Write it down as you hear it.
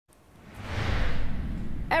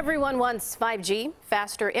Everyone wants 5G,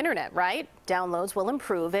 faster internet, right? Downloads will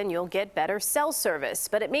improve and you'll get better cell service,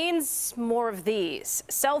 but it means more of these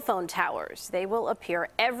cell phone towers. They will appear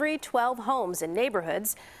every 12 homes in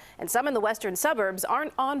neighborhoods, and some in the western suburbs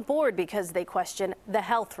aren't on board because they question the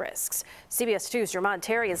health risks. CBS 2's Jermont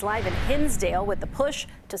Terry is live in Hinsdale with the push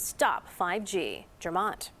to stop 5G.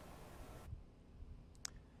 Jermont.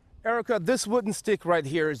 Erica, this wooden stick right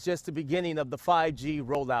here is just the beginning of the 5G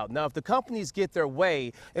rollout. Now, if the companies get their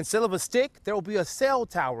way, instead of a stick, there will be a cell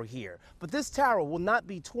tower here. But this tower will not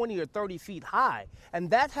be 20 or 30 feet high.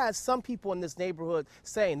 And that has some people in this neighborhood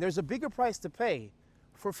saying there's a bigger price to pay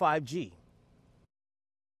for 5G.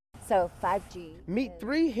 So 5G. Meet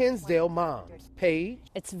three Hinsdale moms, Paige.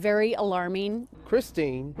 It's very alarming.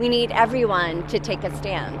 Christine. We need everyone to take a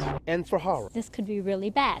stand. And Farhara. This could be really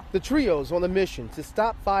bad. The trio's on a mission to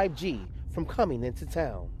stop 5G from coming into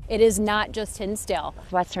town. It is not just Hinsdale.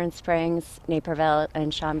 Western Springs, Naperville,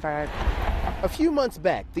 and Schaumburg. A few months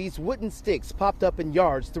back, these wooden sticks popped up in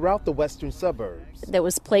yards throughout the western suburbs. That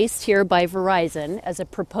was placed here by Verizon as a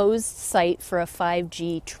proposed site for a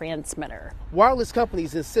 5G transmitter. Wireless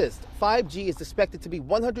companies insist 5G is expected to be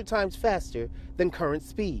 100 times faster than current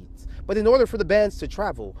speeds. But in order for the bands to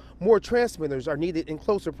travel, more transmitters are needed in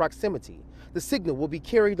closer proximity. The signal will be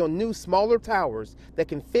carried on new, smaller towers that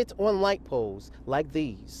can fit on light poles like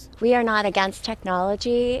these. We are not against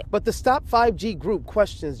technology. But the Stop 5G group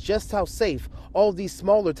questions just how safe all these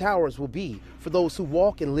smaller towers will be for those who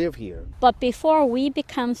walk and live here. But before we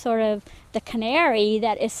become sort of the canary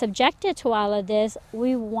that is subjected to all of this,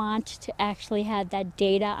 we want to actually have that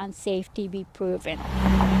data on safety be proven.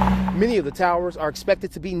 Many of the towers are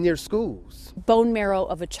expected to be near schools. Bone marrow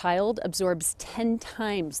of a child absorbs 10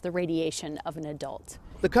 times the radiation of an adult.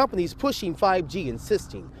 The companies pushing 5G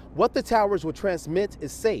insisting what the towers will transmit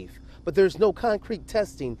is safe, but there's no concrete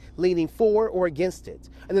testing leaning for or against it.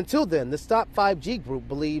 And until then, the Stop 5G group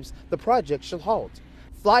believes the project should halt.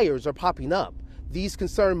 Flyers are popping up. These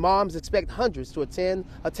concerned moms expect hundreds to attend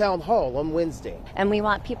a town hall on Wednesday. And we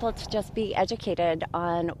want people to just be educated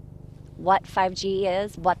on what 5G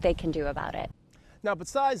is, what they can do about it. Now,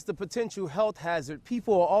 besides the potential health hazard,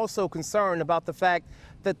 people are also concerned about the fact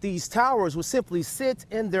that these towers will simply sit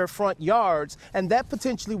in their front yards, and that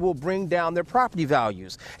potentially will bring down their property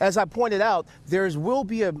values. As I pointed out, there will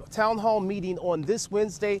be a town hall meeting on this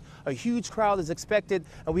Wednesday. A huge crowd is expected,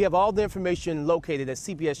 and we have all the information located at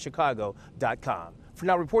cbschicago.com. For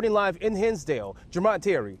now, reporting live in Hinsdale, Jermont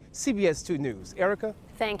Terry, CBS 2 News. Erica?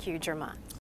 Thank you, Jermont.